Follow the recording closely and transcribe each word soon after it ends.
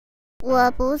我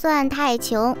不算太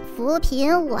穷，扶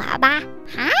贫我吧。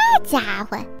好家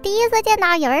伙，第一次见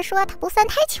到有人说他不算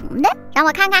太穷的，让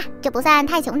我看看这不算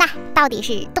太穷的到底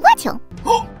是多穷。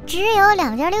只有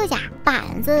2.6甲，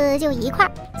板子就1块，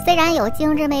虽然有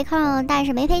精致没空，但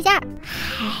是没配件。唉，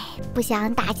不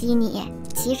想打击你，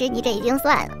其实你这已经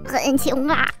算很穷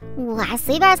了。我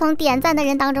随便从点赞的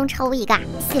人当中抽一个，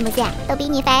信不信都比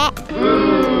你肥。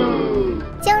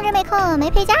精致没空没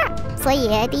配件，所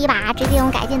以第一把直接用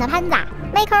改进的潘子，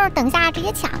没空等下直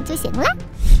接抢就行了。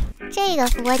这个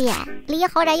伏点离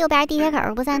豪宅右边地铁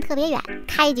口不算特别远，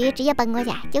开局直接奔过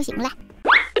去就行了。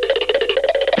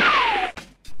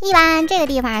一般这个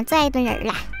地方最爱蹲人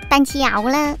了，但巧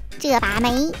了这把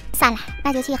没，算了，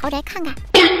那就去豪宅看看。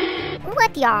我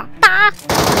屌，打！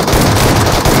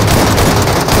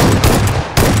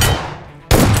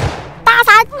大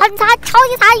惨，很惨，超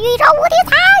级惨，宇宙无敌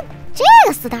惨！这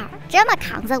个死道这么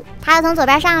扛揍，他要从左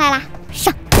边上来了，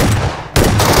上！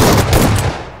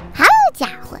好家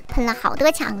伙，喷了好多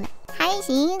枪了，还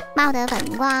行，冒得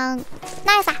粉光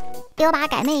 ，nice， 有把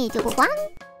改妹就不慌。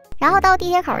然后到地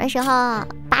铁口的时候，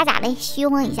把甲类虚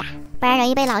晃一下，不然容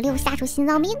易被老六吓出心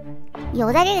脏病。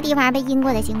有在这个地方被阴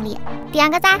过的经历，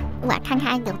点个赞，我看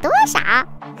看有多少。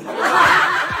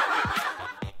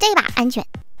这把安全，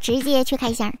直接去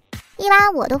开箱。一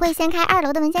般我都会先开2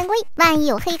楼的文件柜，万一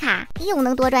有黑卡，又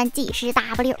能多赚几十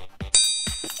W。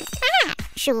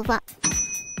舒服。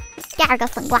第二个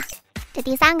粉挂，这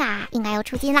第3个应该要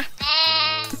出金了，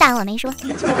但我没说。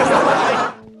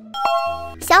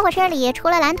小火车里除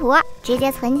了蓝图，直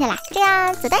接存起来，这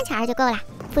样子弹钱就够了。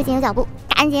附近有脚步，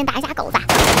赶紧打一下狗子。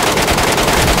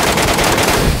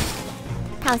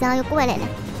他好像又过来了，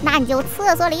那你就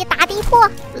厕所里打地铺，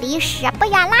离屎不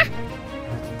远啦。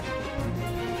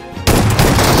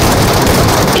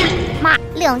妈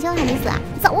，2枪还没死，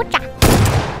走着。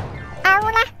嗷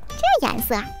啦，这颜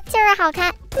色劲儿好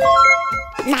看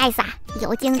 ，nice 啊！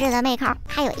有精致的妹口，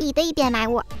还有一堆变卖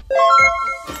物。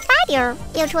发丢，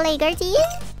又出了一根金，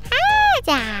好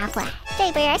家伙，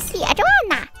这波血赚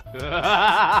呐！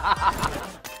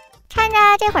趁着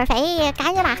这会儿肥，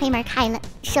赶紧把黑门开了，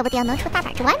说不定能出大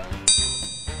板砖。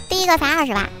第一个才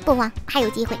20万，不慌，还有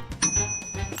机会。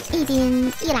1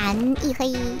金1蓝1黑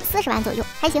40万左右，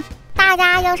还行。大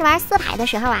家要是玩4排的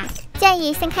时候啊，建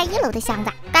议先开1楼的箱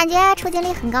子，感觉出金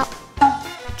率很高。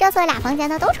这次俩房间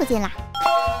的都出金了。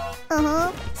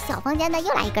小房间的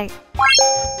又来一根。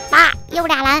爸，又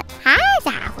俩蓝，好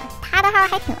家伙，他的号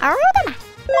还挺欧的嘛。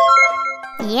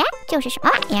咦，这是什么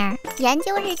玩意儿？研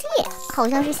究日记，好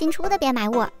像是新出的变卖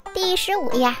物，第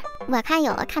15页，我看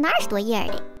有看到20多页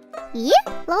的。咦，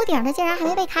楼顶的竟然还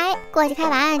没被开，过去开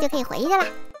完就可以回去了。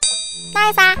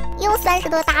nice 啊，又30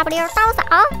多 W 到手。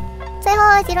最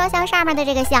后集装箱上面的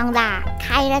这个箱子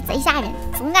开着贼吓人，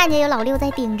总感觉有老六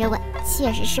在盯着我，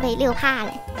确实是被六怕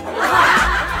了。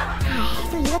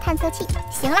就一个探测器，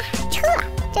行了，撤。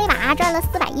这把赚了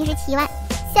417万，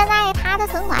现在他的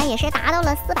存款也是达到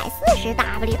了440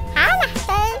 W。好了，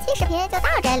本期视频就到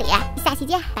这里，下期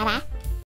见，拜拜。